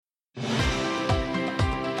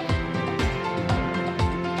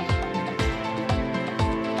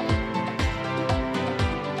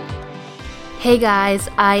Hey guys,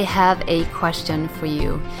 I have a question for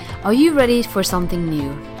you. Are you ready for something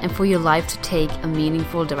new and for your life to take a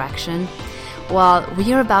meaningful direction? Well,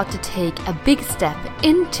 we are about to take a big step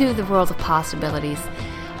into the world of possibilities,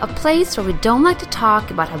 a place where we don't like to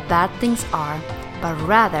talk about how bad things are, but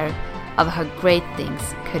rather of how great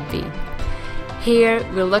things could be. Here,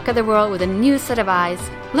 we'll look at the world with a new set of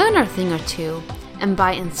eyes, learn a thing or two, and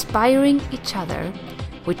by inspiring each other,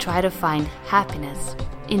 we try to find happiness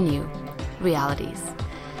in new realities.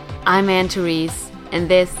 I'm Anne-Therese, and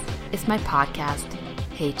this is my podcast,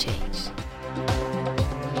 Hey Change.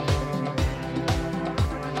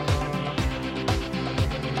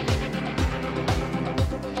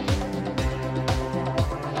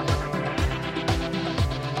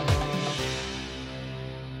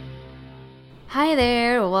 Hi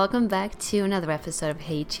there, welcome back to another episode of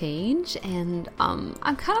Hey Change, and I'm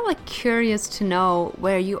kind of curious to know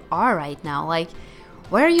where you are right now.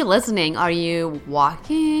 Where are you listening? Are you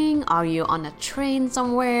walking? Are you on a train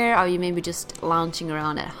somewhere? Are you maybe just lounging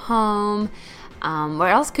around at home? Where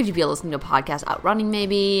else could you be listening to a podcast? Out running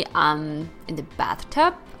maybe? In the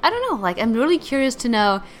bathtub? I don't know. I'm really curious to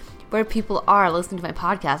know where people are listening to my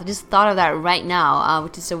podcast. I just thought of that right now,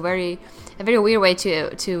 which is a very weird way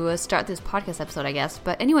to start this podcast episode, I guess.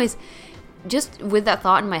 But anyways, just with that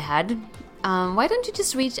thought in my head, why don't you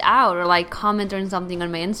just reach out or comment on something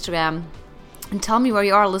on my Instagram and tell me where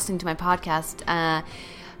you are listening to my podcast?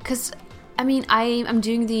 Because I'm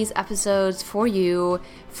doing these episodes for you,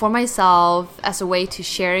 for myself, as a way to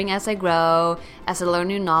sharing as I grow, as I learn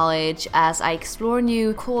new knowledge, as I explore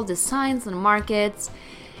new cool designs and markets.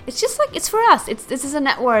 It's just it's for us. This is a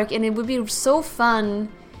network, and it would be so fun,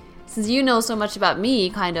 since you know so much about me,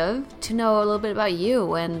 to know a little bit about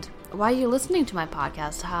you and why you're listening to my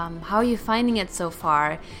podcast. How are you finding it so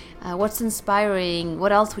far? What's inspiring?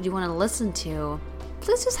 What else would you want to listen to?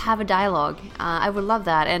 Please just have a dialogue. I would love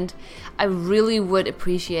that. And I really would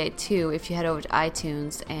appreciate, too, if you head over to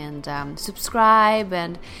iTunes and subscribe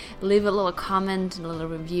and leave a little comment and a little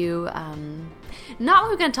review. Not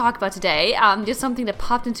what we're going to talk about today, just something that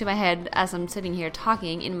popped into my head as I'm sitting here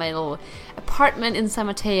talking in my little apartment in San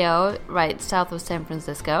Mateo, right south of San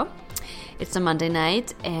Francisco. It's a Monday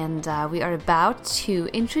night, and we are about to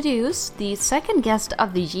introduce the second guest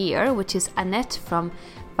of the year, which is Annette from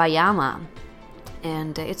Vayama.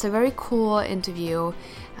 And it's a very cool interview.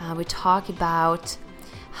 We talk about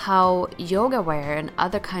how yoga wear and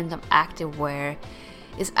other kinds of active wear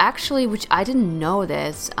is actually, which I didn't know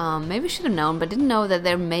this, maybe I should have known, but didn't know that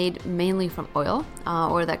they're made mainly from oil,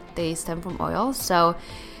 or that they stem from oil. So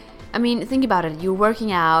think about it. You're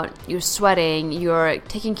working out, you're sweating, you're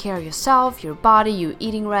taking care of yourself, your body, you're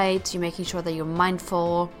eating right, you're making sure that you're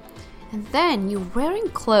mindful. And then you're wearing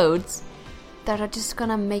clothes that are just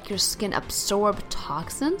gonna make your skin absorb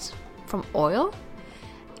toxins from oil.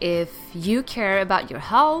 If you care about your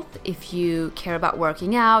health, if you care about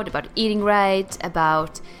working out, about eating right,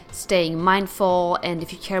 about staying mindful, and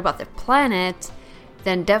if you care about the planet,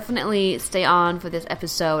 then definitely stay on for this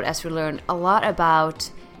episode as we learn a lot about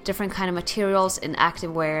different kind of materials in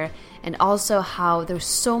activewear, and also how there's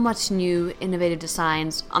so much new innovative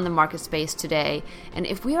designs on the market space today. And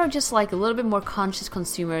if we are just a little bit more conscious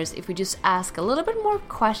consumers, if we just ask a little bit more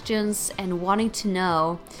questions and wanting to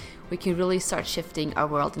know, we can really start shifting our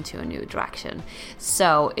world into a new direction.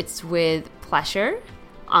 So it's with pleasure,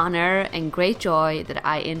 honor, and great joy that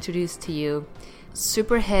I introduce to you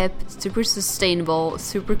super hip, super sustainable,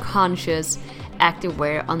 super conscious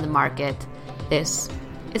activewear on the market. This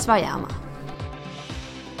is Vayama.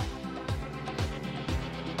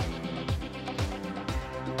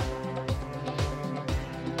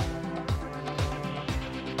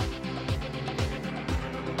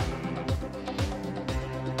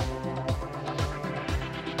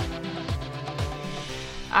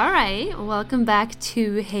 All right, welcome back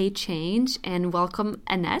to Hey Change, and welcome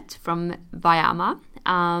Annette from Vayama.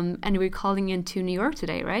 And we're calling into New York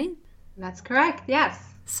today, right? That's correct, yes.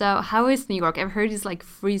 So how is New York? I've heard it's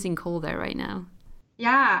freezing cold there right now.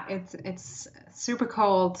 Yeah, it's super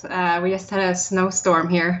cold. We just had a snowstorm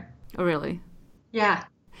here. Oh, really? Yeah.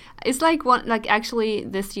 It's actually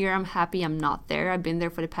this year I'm happy I'm not there. I've been there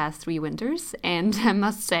for the past 3 winters, and I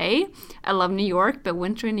must say I love New York, but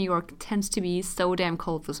winter in New York tends to be so damn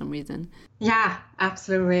cold for some reason. Yeah,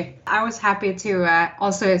 absolutely. I was happy to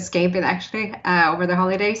also escape it actually over the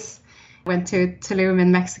holidays. Went to Tulum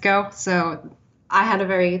in Mexico, so I had a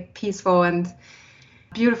very peaceful and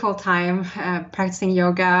beautiful time practicing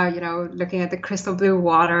yoga, looking at the crystal blue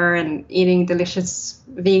water and eating delicious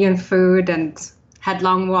vegan food, and had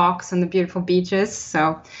long walks on the beautiful beaches.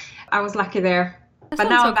 So I was lucky there. But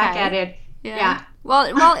now I'm back at it. Yeah.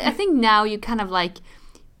 Well, I think now you kind of like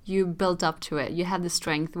you built up to it. You have the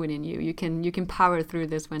strength within you. You can power through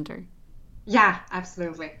this winter. Yeah,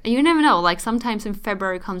 absolutely. You never know. Like sometimes in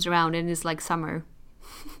February comes around and it's like summer.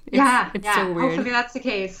 It's so weird. Hopefully that's the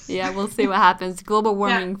case. Yeah, we'll see what happens. Global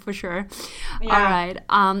warming for sure. Yeah. All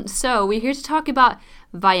right. So we're here to talk about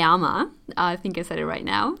Vayama. I think I said it right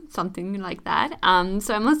now. Something like that.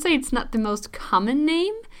 So I must say it's not the most common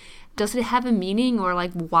name. Does it have a meaning, or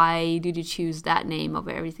like why did you choose that name over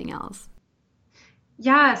everything else?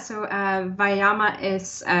 Yeah, so Vayama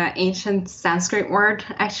is an ancient Sanskrit word,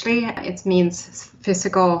 actually. It means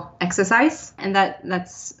physical exercise. And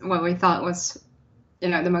that's what we thought was,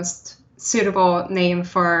 the most suitable name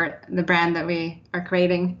for the brand that we are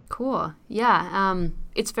creating. Cool. Yeah.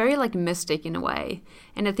 It's very like mystic in a way.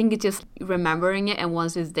 And I think it's just remembering it, and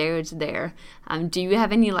once it's there, it's there. Do you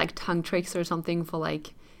have any like tongue tricks or something for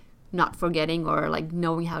like not forgetting or like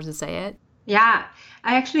knowing how to say it? Yeah,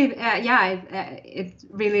 I actually, it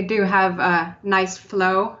really do have a nice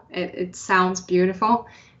flow. It sounds beautiful.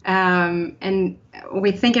 And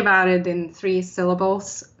we think about it in 3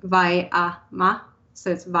 syllables, Vayama. So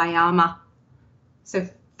it's Vayama. So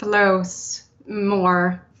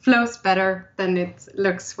flows better than it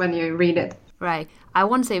looks when you read it. Right. I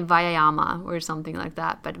want to say Vayama or something like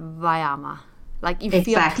that, but Vayama. Like you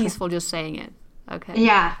feel peaceful just saying it. Okay.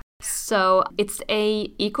 Yeah. So it's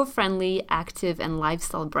a eco-friendly, active, and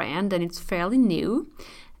lifestyle brand, and it's fairly new.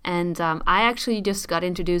 And I actually just got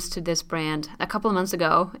introduced to this brand a couple of months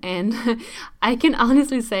ago, and I can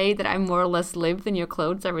honestly say that I more or less lived in your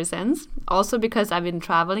clothes ever since. Also because I've been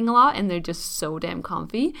traveling a lot, and they're just so damn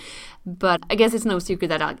comfy. But I guess it's no secret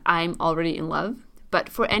that I'm already in love. But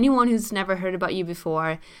for anyone who's never heard about you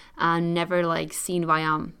before, never like seen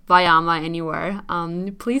Vayama anywhere,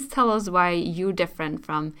 please tell us why you're different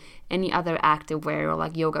from any other activewear or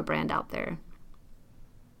like yoga brand out there.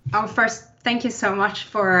 Oh, first, thank you so much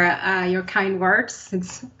for your kind words.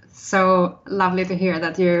 It's so lovely to hear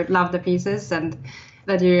that you love the pieces and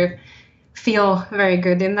that you feel very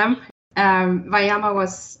good in them. Vayama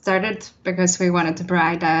was started because we wanted to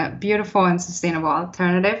provide a beautiful and sustainable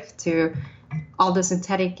alternative to all the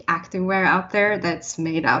synthetic activewear out there that's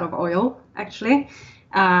made out of oil, actually.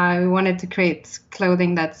 We wanted to create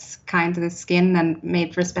clothing that's kind to the skin and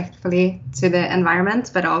made respectfully to the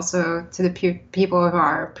environment, but also to the people who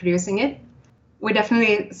are producing it. We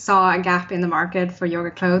definitely saw a gap in the market for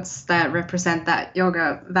yoga clothes that represent that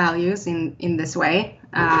yoga values in this way.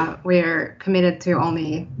 We're committed to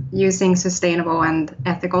only using sustainable and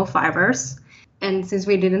ethical fibers. And since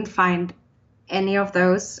we didn't find any of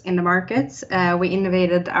those in the market, we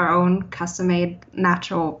innovated our own custom-made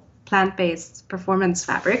natural plant-based performance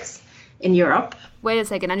fabrics in Europe. Wait a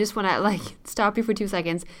second, I just want to like stop you for 2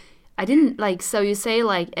 seconds. I didn't like, so you say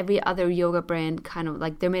like every other yoga brand kind of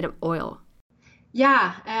like they're made of oil.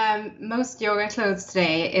 Yeah, most yoga clothes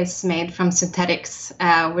today is made from synthetics,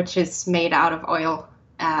 which is made out of oil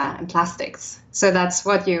and plastics. So that's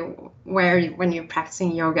what you wear when you're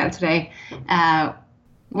practicing yoga today.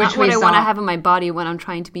 Not what I want to have in my body when I'm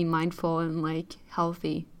trying to be mindful and like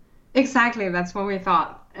healthy. Exactly, that's what we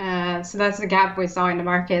thought. So that's the gap we saw in the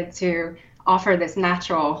market to offer this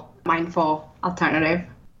natural, mindful alternative.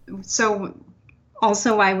 So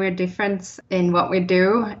also why we're different in what we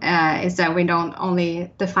do is that we don't only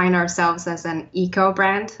define ourselves as an eco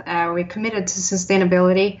brand. We're committed to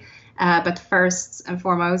sustainability, but first and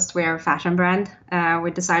foremost, we're a fashion brand.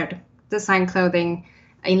 We design clothing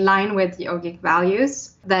in line with yogic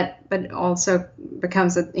values but also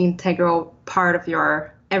becomes an integral part of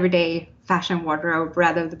your everyday fashion wardrobe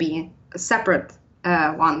rather than being a separate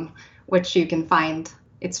one, which you can find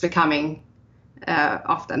it's becoming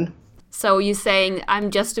often. So you're saying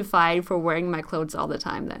I'm justified for wearing my clothes all the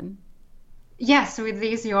time then? Yes, with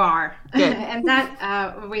these you are. Good. And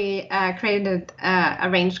that we created a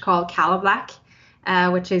range called Calo Black,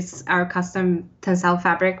 which is our custom tencel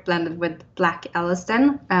fabric blended with black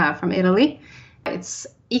Elliston from Italy. It's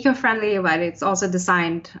eco-friendly, but it's also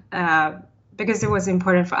designed because it was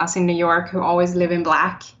important for us in New York, who always live in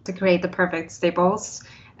black, to create the perfect staples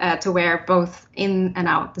to wear both in and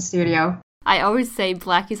out the studio. I always say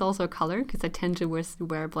black is also a color because I tend to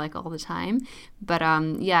wear black all the time. But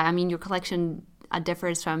yeah, I mean, your collection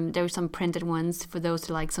differs from, there are some printed ones for those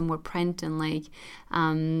who like some more print and like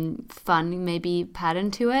fun maybe pattern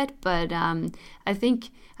to it. But I think,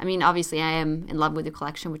 I mean, obviously I am in love with the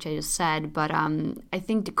collection, which I just said, but I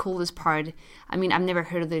think the coolest part, I mean, I've never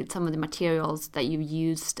heard of some of the materials that you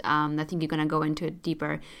used. I think you're going to go into it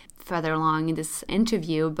deeper further along in this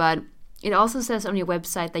interview, but it also says on your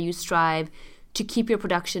website that you strive to keep your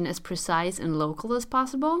production as precise and local as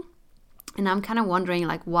possible. And I'm kind of wondering,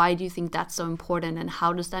 like, why do you think that's so important, and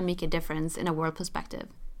how does that make a difference in a world perspective?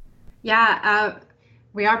 Yeah,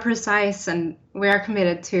 we are precise and we are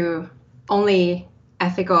committed to only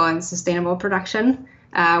ethical and sustainable production.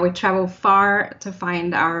 We travel far to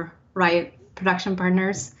find our right production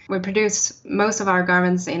partners. We produce most of our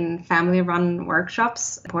garments in family-run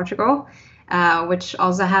workshops in Portugal, which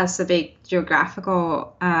also has a big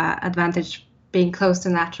geographical advantage being close to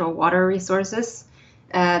natural water resources.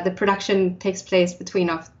 The production takes place between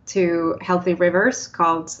two healthy rivers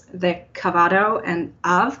called the Cavado and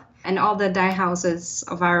Av. And all the dye houses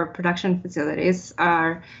of our production facilities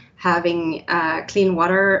are having clean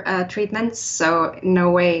water treatments, so in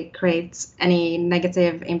no way creates any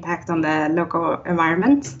negative impact on the local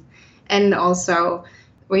environment. And also,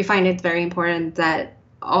 we find it very important that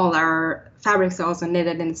all our fabrics are also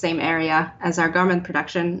knitted in the same area as our garment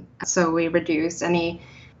production, so we reduce any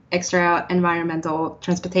extra environmental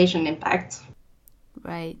transportation impact.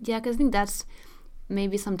 Right. Yeah, because I think that's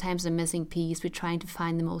maybe sometimes a missing piece. We're trying to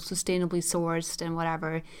find the most sustainably sourced and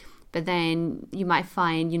whatever. But then you might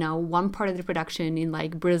find, one part of the production in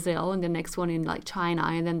like Brazil and the next one in like China.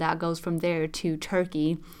 And then that goes from there to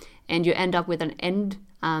Turkey. And you end up with an end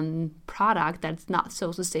product that's not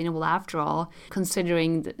so sustainable after all,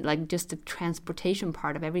 considering like just the transportation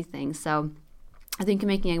part of everything. So I think you're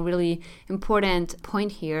making a really important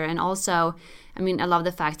point here. And also, I mean, I love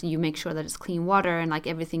the fact that you make sure that it's clean water and like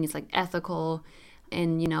everything is like ethical,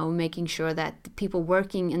 and making sure that the people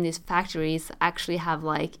working in these factories actually have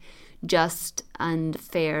like just and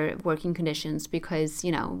fair working conditions, because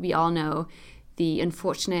we all know the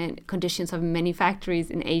unfortunate conditions of many factories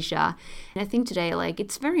in Asia. And I think today, like,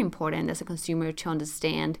 it's very important as a consumer to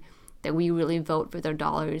understand that we really vote with our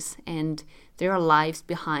dollars, and there are lives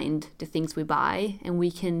behind the things we buy, and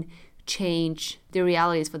we can change the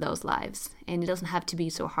realities for those lives. And it doesn't have to be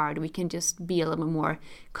so hard. We can just be a little bit more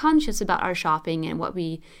conscious about our shopping and what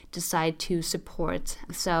we decide to support.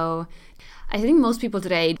 So I think most people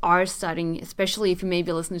today are starting, especially if you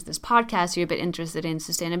maybe listen to this podcast, you're a bit interested in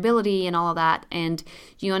sustainability and all of that, and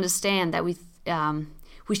you understand that we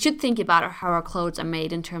should think about how our clothes are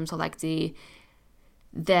made in terms of like the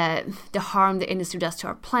harm the industry does to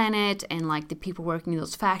our planet, and like the people working in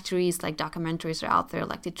those factories. Like documentaries are out there,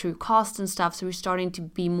 like the true costs and stuff. So we're starting to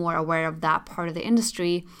be more aware of that part of the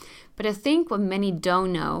industry. But I think what many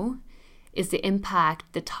don't know is the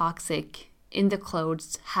impact the toxic in the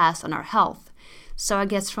clothes has on our health. So I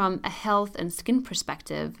guess from a health and skin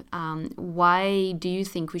perspective, why do you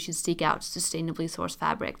think we should seek out sustainably sourced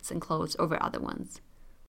fabrics and clothes over other ones?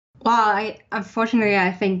 Well, unfortunately,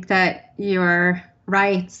 I think that you're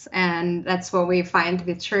right, and that's what we find to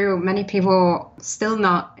be true. Many people still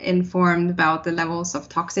not informed about the levels of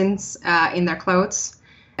toxins in their clothes,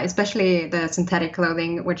 especially the synthetic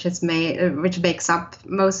clothing, which makes up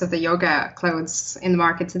most of the yoga clothes in the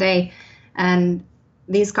market today. And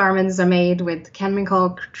these garments are made with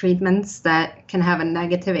chemical treatments that can have a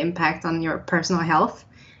negative impact on your personal health.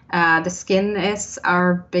 The skin is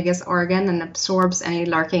our biggest organ and absorbs any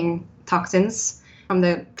lurking toxins from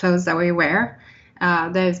the clothes that we wear.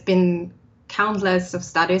 There's been countless of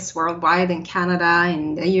studies worldwide, in Canada,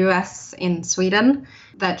 in the US, in Sweden,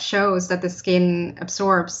 that shows that the skin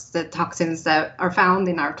absorbs the toxins that are found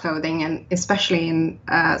in our clothing, and especially in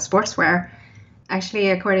sportswear. Actually,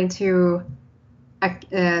 according to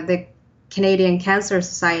the Canadian Cancer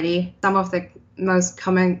Society, some of the most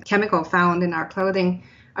common chemical found in our clothing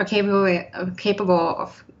are capable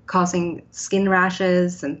of causing skin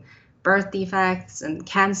rashes and birth defects and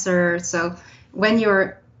cancer. So when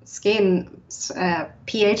your skin's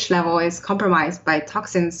pH level is compromised by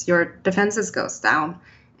toxins, your defenses goes down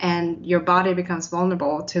and your body becomes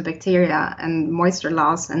vulnerable to bacteria and moisture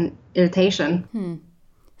loss and irritation.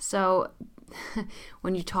 So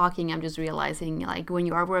when you're talking, I'm just realizing, like, when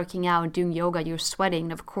you are working out and doing yoga, you're sweating.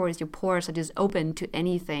 And of course, your pores are just open to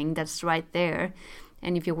anything that's right there.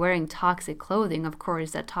 And if you're wearing toxic clothing, of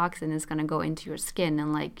course, that toxin is going to go into your skin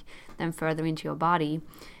and like then further into your body.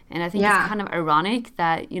 And I think it's kind of ironic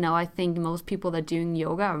that, I think most people that are doing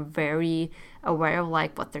yoga are very aware of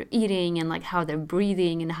like what they're eating and like how they're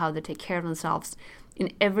breathing and how they take care of themselves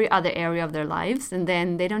in every other area of their lives. And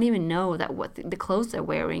then they don't even know that what the clothes they're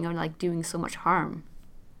wearing are like doing so much harm.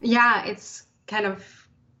 Yeah, it's kind of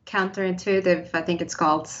counterintuitive, I think it's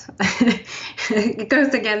called. It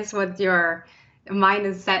goes against what your mind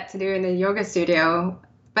is set to do in a yoga studio.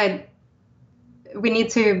 But we need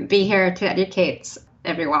to be here to educate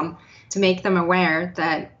everyone, to make them aware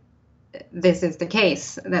that this is the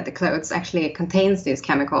case, that the clothes actually contains these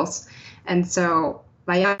chemicals. And so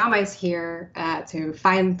Vayama is here to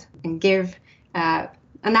find and give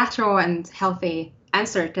a natural and healthy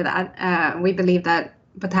answer to that. We believe that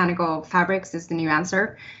botanical fabrics is the new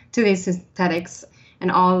answer to these synthetics,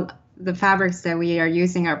 and all the fabrics that we are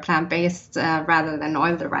using are plant-based rather than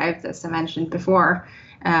oil-derived, as I mentioned before.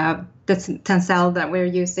 The tencel that we're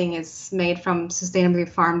using is made from sustainably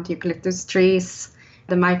farmed eucalyptus trees.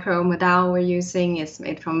 The micro-modal we're using is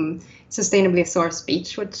made from sustainably sourced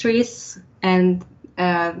beechwood trees. And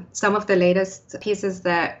some of the latest pieces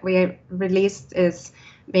that we released is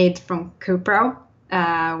made from Cupro,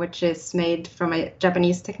 which is made from a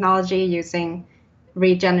Japanese technology using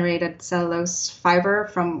regenerated cellulose fiber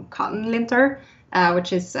from cotton linter,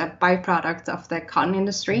 which is a byproduct of the cotton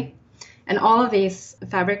industry. And all of these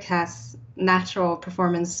fabric has natural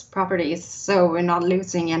performance properties, so we're not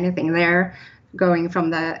losing anything there, going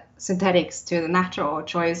from the synthetics to the natural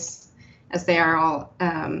choice, as they are all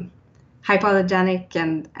hypoallergenic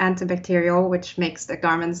and antibacterial, which makes the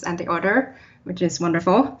garments anti-odor, which is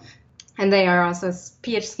wonderful. And they are also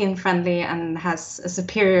pH skin friendly and has a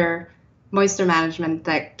superior moisture management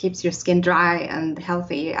that keeps your skin dry and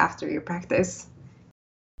healthy after you practice.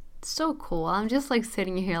 So cool. I'm just like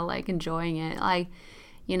sitting here like enjoying it. Like,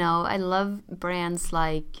 you know, I love brands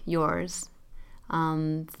like yours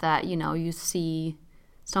that, you know, you see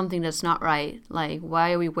something that's not right. Like,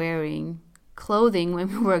 why are we wearing clothing when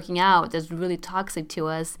we're working out that's really toxic to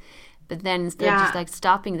us? But then instead of just like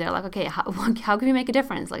stopping there, like, okay, how can we make a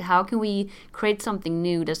difference? Like, how can we create something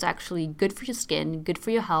new that's actually good for your skin, good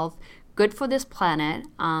for your health, good for this planet?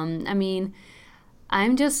 I mean,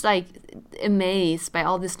 I'm just like amazed by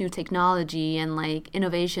all this new technology and like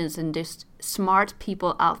innovations and just smart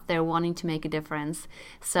people out there wanting to make a difference.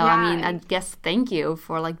 So, I mean, I guess thank you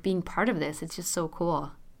for like being part of this. It's just so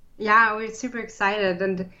cool. Yeah, we're super excited,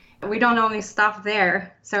 and we don't only stop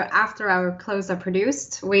there. So after our clothes are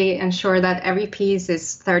produced, we ensure that every piece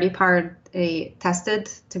is 30-part tested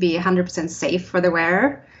to be 100% safe for the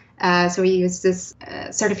wearer. So we use this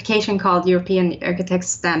certification called European Architects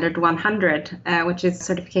Standard 100, which is a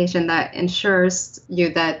certification that ensures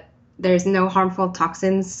you that there's no harmful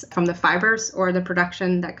toxins from the fibers or the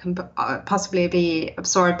production that can possibly be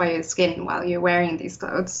absorbed by your skin while you're wearing these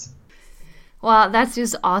clothes. Well, that's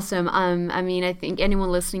just awesome. I mean, I think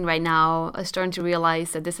anyone listening right now is starting to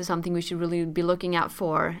realize that this is something we should really be looking out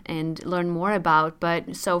for and learn more about.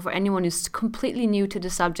 But so for anyone who's completely new to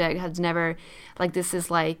the subject, has never, like, this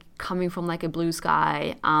is like coming from like a blue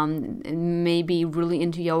sky, maybe really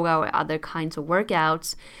into yoga or other kinds of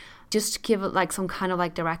workouts, just to give it like some kind of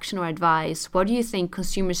like direction or advice. What do you think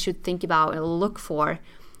consumers should think about and look for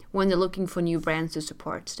when they're looking for new brands to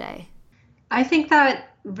support today? I think that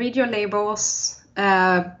read your labels,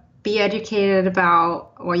 be educated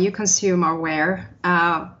about what you consume or wear.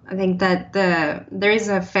 I think that there is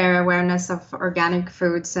a fair awareness of organic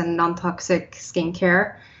foods and non-toxic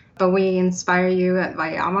skincare, but we inspire you at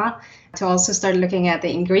Vayama to also start looking at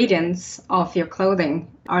the ingredients of your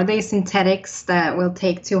clothing. Are they synthetics that will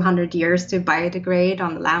take 200 years to biodegrade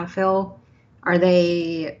on the landfill? Are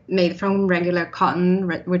they made from regular cotton,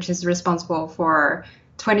 which is responsible for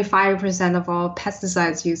 25% of all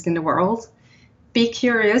pesticides used in the world? Be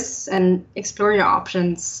curious and explore your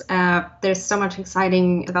options. There's so much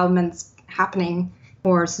exciting developments happening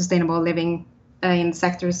for sustainable living in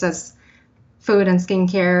sectors as food and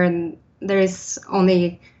skincare, and there is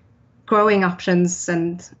only growing options,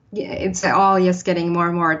 and it's all just getting more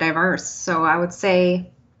and more diverse. So I would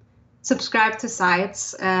say subscribe to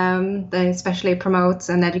sites that especially promote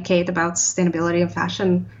and educate about sustainability and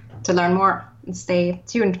fashion to learn more. And stay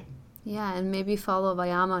tuned. Yeah, and maybe follow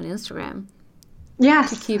Vayama on Instagram.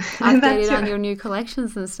 Yes. To keep updated on your new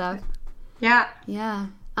collections and stuff. Yeah. Yeah.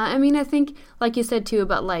 I mean, I think, like you said too,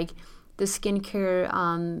 about like the skincare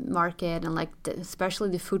market and like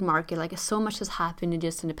especially the food market, like so much has happened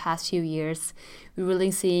just in the past few years. We're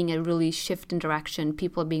really seeing a really shift in direction.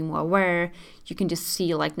 People are being more aware. You can just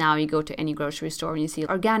see, like, now you go to any grocery store and you see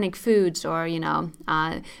organic foods, or, you know,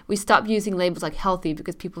 we stopped using labels like healthy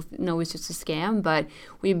because people know it's just a scam, but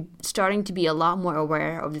we're starting to be a lot more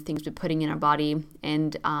aware of the things we're putting in our body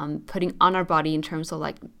and putting on our body in terms of,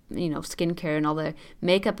 like, you know, skincare and all the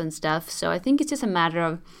makeup and stuff. So I think it's just a matter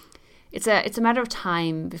of it's a matter of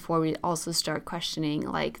time before we also start questioning,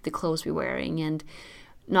 like, the clothes we're wearing, and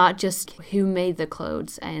not just who made the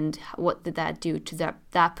clothes and what did that do to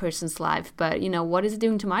that person's life, but, you know, what is it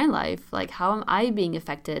doing to my life? Like, how am I being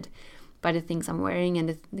affected by the things I'm wearing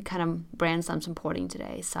and the kind of brands I'm supporting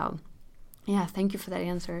today? So, yeah, thank you for that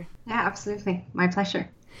answer. Yeah, absolutely. My pleasure.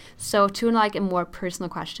 So to like a more personal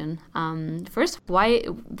question, first,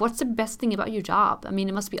 what's the best thing about your job? I mean,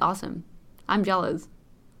 it must be awesome. I'm jealous.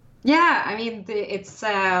 Yeah, I mean, it's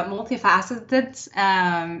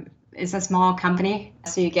multifaceted. It's a small company,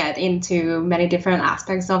 so you get into many different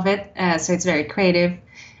aspects of it. So it's very creative,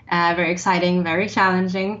 very exciting, very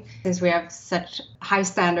challenging, since we have such high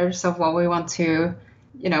standards of what we want to,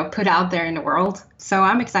 put out there in the world. So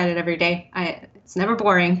I'm excited every day. It's never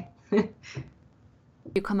boring.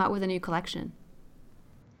 You come out with a new collection.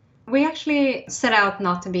 We actually set out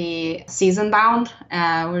not to be season bound.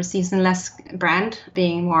 We're a seasonless brand,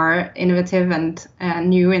 being more innovative and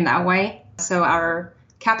new in that way. So our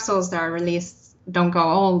capsules that are released don't go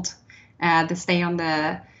old. They stay on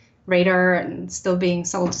the radar and still being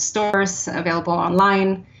sold to stores, available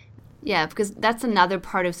online. Yeah, because that's another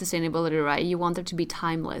part of sustainability, right? You want them to be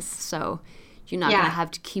timeless. So you're not going to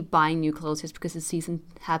have to keep buying new clothes just because the season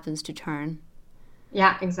happens to turn.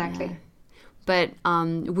 Yeah, exactly. Yeah. But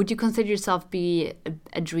would you consider yourself be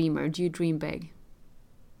a dreamer? Do you dream big?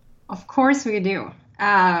 Of course we do.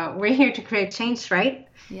 We're here to create change, right?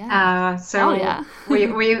 Yeah. So yeah.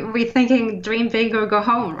 we thinking dream big or go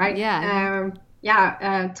home, right? Yeah.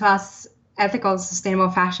 To us, ethical,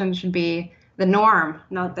 sustainable fashion should be the norm,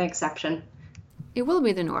 not the exception. It will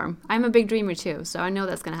be the norm. I'm a big dreamer too, so I know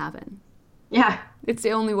that's going to happen. Yeah. It's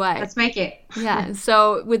the only way. Let's make it. Yeah.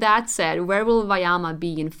 So with that said, where will Vayama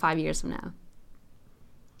be in 5 years from now?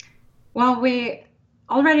 Well, we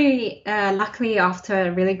already luckily off to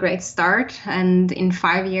a really great start, and in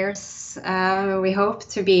 5 years, we hope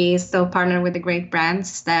to be still partnered with the great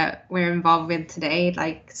brands that we're involved with today,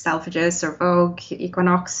 like Selfridges or Vogue,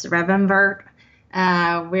 Equinox, Revenvert.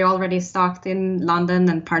 We're already stocked in London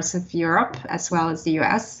and parts of Europe, as well as the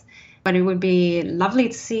US. But it would be lovely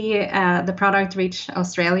to see the product reach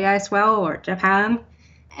Australia as well, or Japan.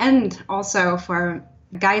 And also for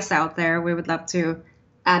guys out there, we would love to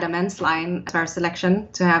add a men's line to our selection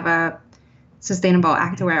to have a sustainable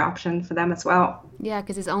activewear option for them as well. Yeah,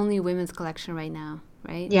 because it's only women's collection right now,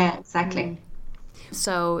 right? Yeah, exactly.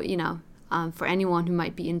 So, for anyone who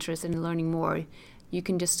might be interested in learning more, you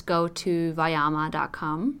can just go to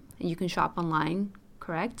vayama.com and you can shop online,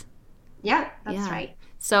 correct? Yeah, that's right.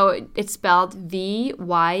 So it's spelled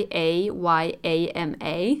Vyayama,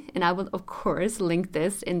 and I will, of course, link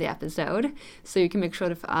this in the episode so you can make sure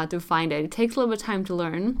to find it. It takes a little bit of time to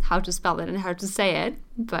learn how to spell it and how to say it,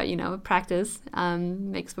 but, practice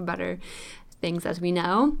makes for better things, as we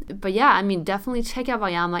know. But yeah, I mean, definitely check out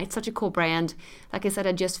Vayama. It's such a cool brand. Like I said,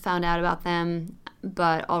 I just found out about them,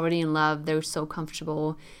 but already in love. They're so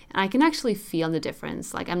comfortable. And I can actually feel the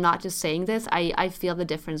difference. Like, I'm not just saying this. I feel the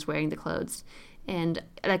difference wearing the clothes. And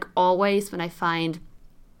like always, when I find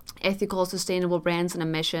ethical, sustainable brands and a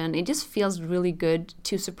mission, it just feels really good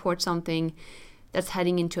to support something that's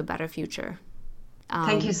heading into a better future.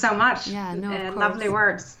 Thank you so much. Yeah, no, of course. Lovely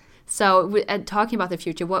words. So, talking about the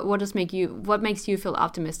future, what makes you feel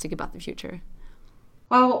optimistic about the future?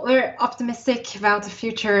 Well, we're optimistic about the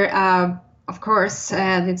future. Of course,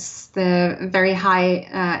 it's the very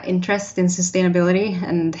high interest in sustainability,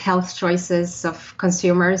 and health choices of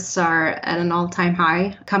consumers are at an all-time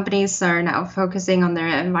high. Companies are now focusing on their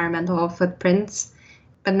environmental footprints,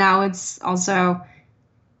 but now it's also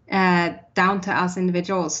down to us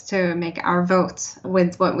individuals to make our vote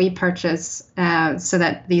with what we purchase, so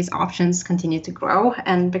that these options continue to grow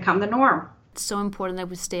and become the norm. It's so important that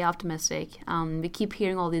we stay optimistic. We keep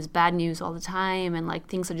hearing all these bad news all the time, and like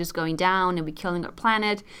things are just going down and we're killing our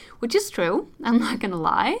planet, which is true. I'm not going to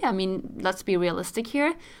lie. I mean, let's be realistic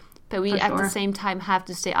here. But we at the same time have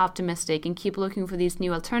to stay optimistic and keep looking for these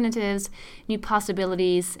new alternatives, new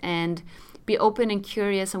possibilities, and be open and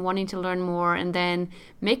curious and wanting to learn more, and then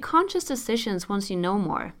make conscious decisions once you know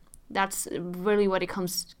more. That's really what it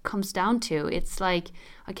comes down to. It's like,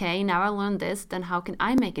 okay, now I learned this, then how can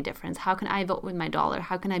I make a difference? How can I vote with my dollar?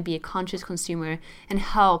 How can I be a conscious consumer and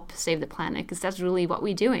help save the planet? Because that's really what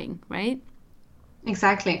we're doing, right?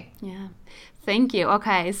 Exactly. Yeah. Thank you.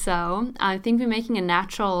 Okay, so I think we're making a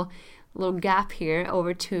natural little gap here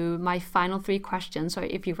over to my final 3 questions. So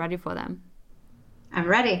if you're ready for them. I'm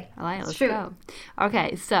ready. All right, let's go.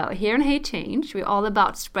 Okay, so here in Hey Change, we're all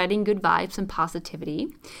about spreading good vibes and positivity.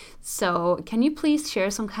 So can you please share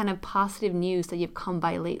some kind of positive news that you've come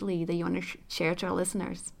by lately that you want to share to our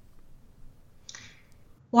listeners?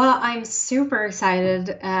 Well, I'm super excited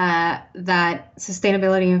that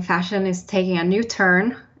sustainability in fashion is taking a new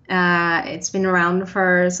turn. It's been around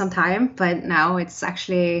for some time, but now it's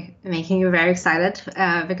actually making me very excited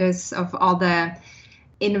because of all the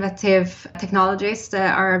innovative technologies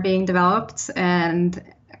that are being developed, and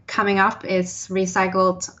coming up is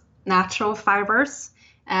recycled natural fibers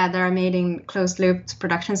that are made in closed-loop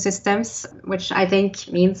production systems, which I think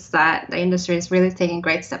means that the industry is really taking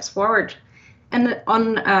great steps forward. And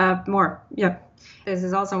on this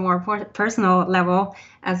is also more personal level.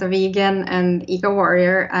 As a vegan and eco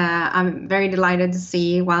warrior, I'm very delighted to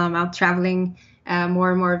see while I'm out traveling,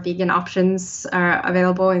 more and more vegan options are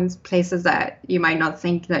available in places that you might not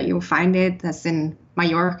think that you'll find it, as in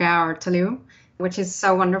Mallorca or Tulum, which is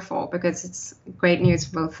so wonderful because it's great news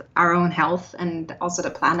for both our own health and also the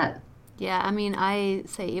planet. Yeah, I mean, I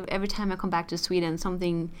say every time I come back to Sweden,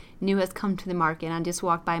 something new has come to the market. And I just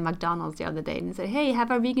walked by McDonald's the other day and said, "Hey,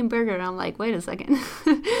 have our vegan burger." And I'm like, wait a second.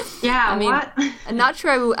 Yeah, I mean, what? I'm not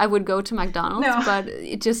sure I would go to McDonald's, No. but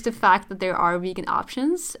it's just the fact that there are vegan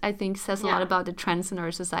options, I think, says a lot about the trends in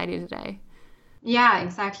our society today. Yeah,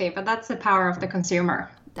 exactly. But that's the power of the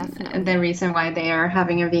consumer. Definitely. And the reason why they are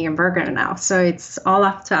having a vegan burger now. So it's all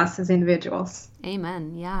up to us as individuals.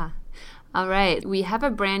 Amen. Yeah. All right. We have a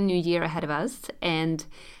brand new year ahead of us. And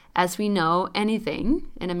as we know, anything,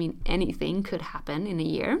 and I mean anything, could happen in a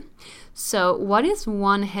year. So what is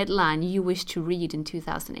one headline you wish to read in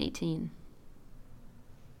 2018?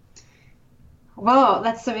 Well,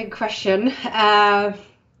 that's a big question.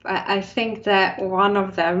 I think that one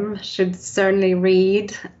of them should certainly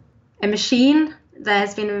read: a machine that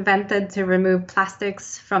has been invented to remove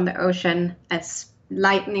plastics from the ocean at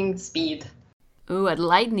lightning speed. Ooh, at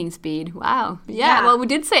lightning speed. Wow. Yeah, well, we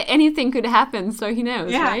did say anything could happen, so who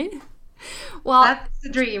knows, right? Well, that's the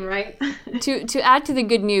dream, right? to add to the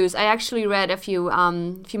good news, I actually read a few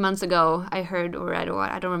months ago, I heard or read, or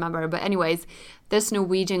I don't remember, but anyways, this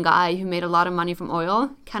Norwegian guy who made a lot of money from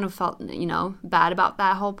oil kind of felt, bad about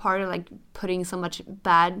that whole part of like putting so much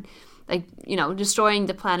bad, like, destroying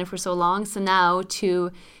the planet for so long. So now,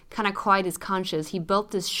 to kind of quiet his conscience, he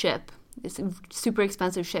built this ship, this super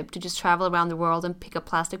expensive ship, to just travel around the world and pick up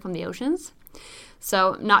plastic from the oceans.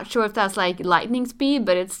 So not sure if that's like lightning speed,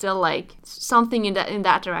 but it's still like something in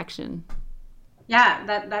that direction. Yeah,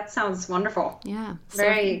 that sounds wonderful. Yeah,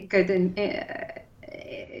 very good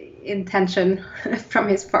intention from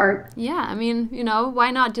his part. Yeah, I mean,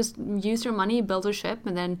 why not just use your money, build a ship,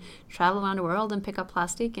 and then travel around the world and pick up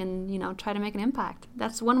plastic and, try to make an impact.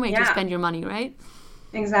 That's one way to spend your money, right?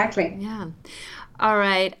 Exactly. Yeah. All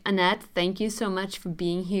right, Annette, thank you so much for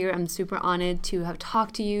being here. I'm super honored to have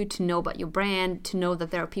talked to you, to know about your brand, to know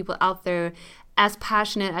that there are people out there as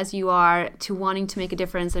passionate as you are, to wanting to make a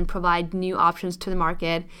difference and provide new options to the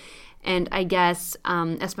market. And I guess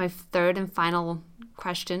as my third and final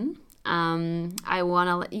question, I want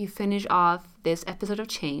to let you finish off this episode of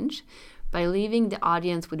Change by leaving the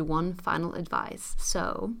audience with one final advice.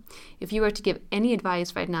 So if you were to give any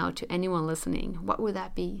advice right now to anyone listening, what would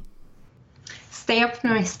that be? Stay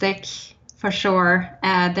optimistic, for sure.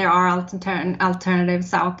 There are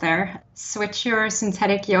alternatives out there. Switch your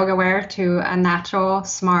synthetic yoga wear to a natural,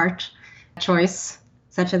 smart choice,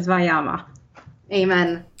 such as Vayama.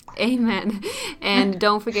 Amen. Amen. And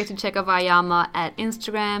don't forget to check out Vayama at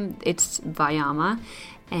Instagram. It's Vayama.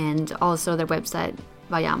 And also their website,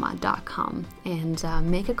 vayama.com.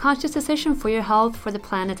 And make a conscious decision for your health, for the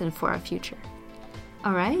planet, and for our future.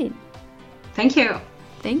 All right. Thank you.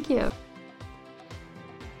 Thank you.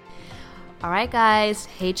 All right, guys,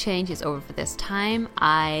 Hey Change is over for this time.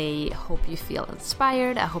 I hope you feel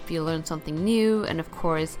inspired. I hope you learned something new. And of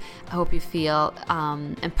course, I hope you feel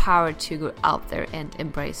empowered to go out there and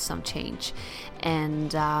embrace some change. And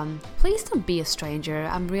please don't be a stranger.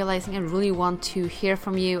 I'm realizing I really want to hear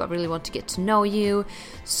from you. I really want to get to know you.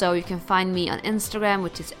 So you can find me on Instagram,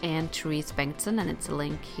 which is Ann-Therese Bengtsson, and it's a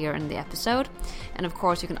link here in the episode. And of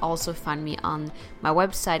course, you can also find me on my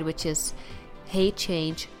website, which is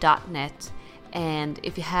heychange.net. And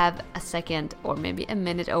if you have a second or maybe a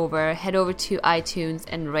minute over, head over to iTunes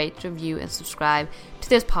and rate, review, and subscribe to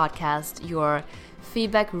this podcast. Your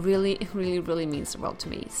feedback really, really, really means the world to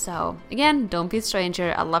me. So again, don't be a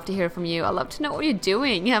stranger. I'd love to hear from you. I'd love to know what you're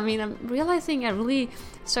doing. I mean, I'm realizing I'm really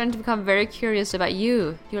starting to become very curious about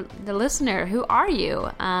you, the listener. Who are you?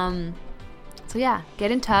 So yeah,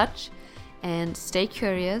 get in touch and stay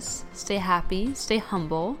curious, stay happy, stay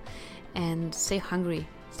humble, and stay hungry.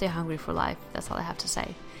 Stay hungry for life. That's all I have to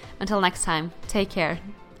say. Until next time, take care.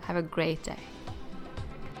 Have a great day.